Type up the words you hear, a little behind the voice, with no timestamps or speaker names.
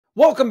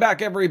Welcome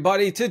back,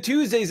 everybody, to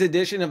Tuesday's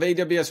edition of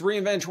AWS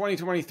Reinvent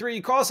 2023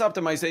 Cost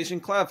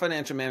Optimization, Cloud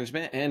Financial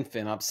Management, and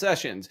FinOps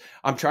sessions.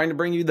 I'm trying to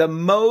bring you the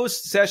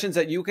most sessions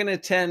that you can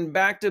attend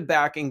back to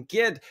back and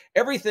get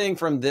everything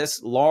from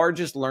this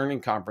largest learning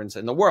conference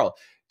in the world.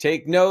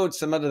 Take notes,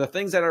 some of the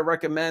things that I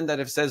recommend that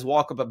if it says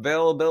walk-up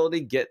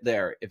availability, get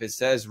there. If it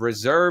says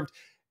reserved,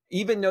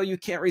 even though you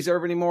can't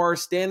reserve anymore,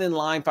 stand in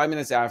line 5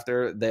 minutes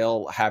after,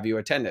 they'll have you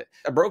attend it.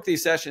 I broke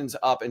these sessions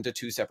up into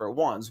two separate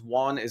ones.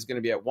 One is going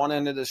to be at one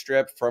end of the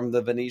strip from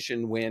the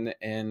Venetian, Wynn,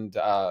 and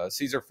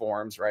Caesar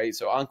forums, right?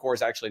 So Encore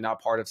is actually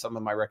not part of some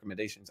of my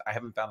recommendations. I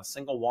haven't found a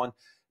single one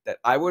that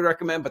I would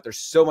recommend, but there's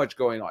so much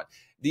going on.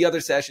 The other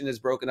session is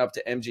broken up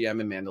to MGM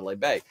and Mandalay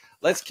Bay.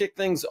 Let's kick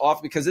things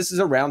off because this is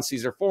around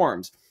Caesar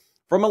forums.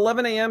 From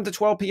 11 a.m. to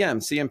 12 p.m.,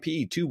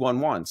 CMP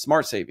 211,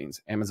 Smart Savings,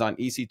 Amazon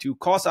EC2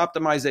 Cost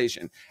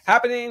Optimization,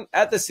 happening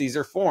at the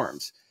Caesar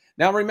Forums.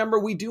 Now, remember,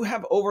 we do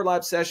have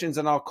overlap sessions,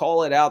 and I'll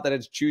call it out that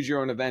it's choose your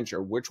own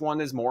adventure. Which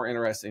one is more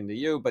interesting to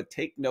you? But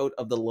take note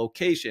of the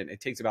location. It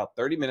takes about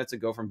 30 minutes to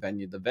go from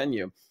venue to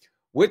venue,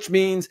 which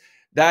means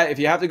that if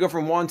you have to go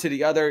from one to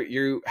the other,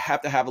 you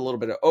have to have a little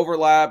bit of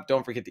overlap.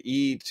 Don't forget to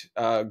eat,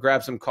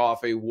 grab some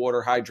coffee,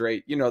 water,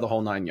 hydrate, you know, the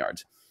whole 9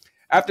 yards.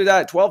 After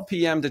that, 12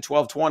 p.m. to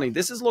 12:20,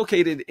 this is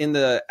located in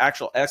the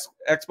actual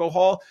expo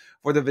hall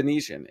for the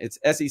Venetian. It's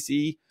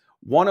SEC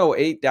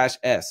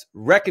 108-S,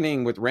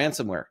 Reckoning with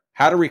Ransomware,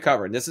 How to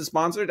Recover. This is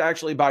sponsored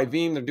actually by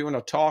Veeam. They're doing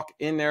a talk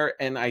in there,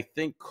 and I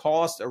think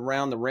cost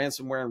around the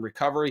ransomware and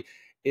recovery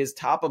is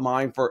top of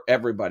mind for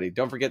everybody.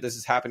 Don't forget this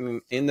is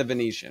happening in the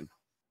Venetian.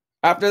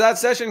 After that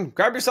session,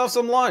 grab yourself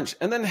some lunch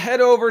and then head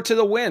over to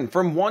the Wynn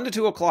from 1 to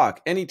 2 o'clock,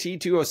 NET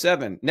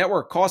 207,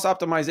 Network Cost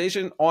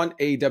Optimization on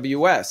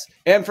AWS.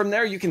 And from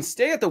there, you can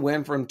stay at the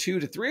Wynn from 2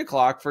 to 3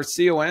 o'clock for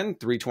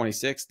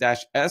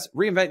CON326-S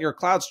Reinvent Your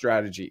Cloud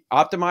Strategy,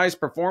 Optimize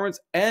Performance,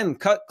 and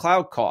Cut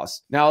Cloud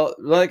Costs. Now,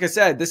 like I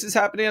said, this is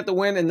happening at the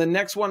Wynn, and the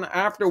next one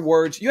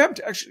afterwards, you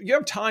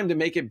have time to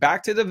make it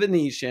back to the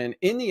Venetian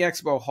in the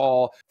Expo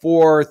Hall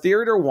for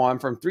Theater 1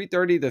 from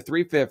 3:30 to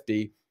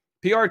 3:50.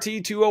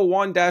 PRT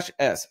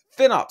 201-S,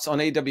 FinOps on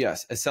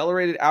AWS,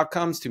 Accelerated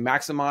Outcomes to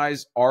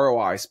Maximize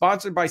ROI,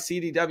 sponsored by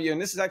CDW. And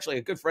this is actually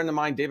a good friend of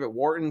mine, David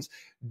Wharton's,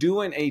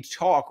 doing a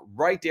talk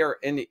right there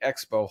in the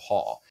Expo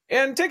Hall.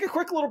 And take a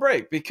quick little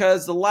break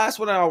because the last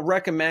one I'll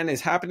recommend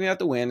is happening at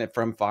the Wynn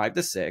from 5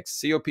 to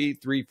 6, COP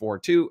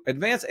 342,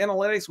 Advanced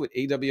Analytics with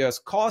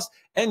AWS Cost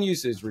and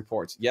Usage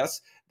Reports. Yes,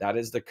 that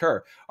is the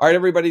curve. All right,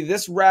 everybody,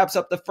 this wraps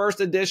up the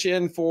first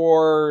edition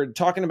for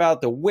talking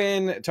about the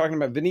Wynn, talking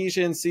about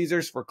Venetian,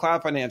 Caesars for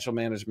Cloud Financial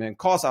Management,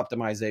 Cost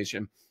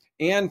Optimization,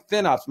 and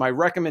FinOps. My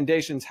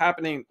recommendations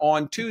happening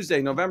on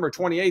Tuesday, November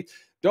 28th.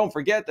 Don't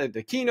forget that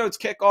the keynotes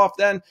kick off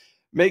then.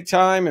 Make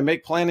time and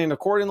make planning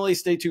accordingly.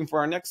 Stay tuned for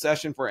our next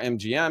session for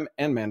MGM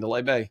and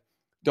Mandalay Bay.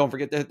 Don't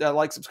forget to hit that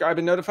like, subscribe,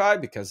 and notify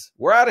because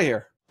we're out of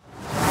here.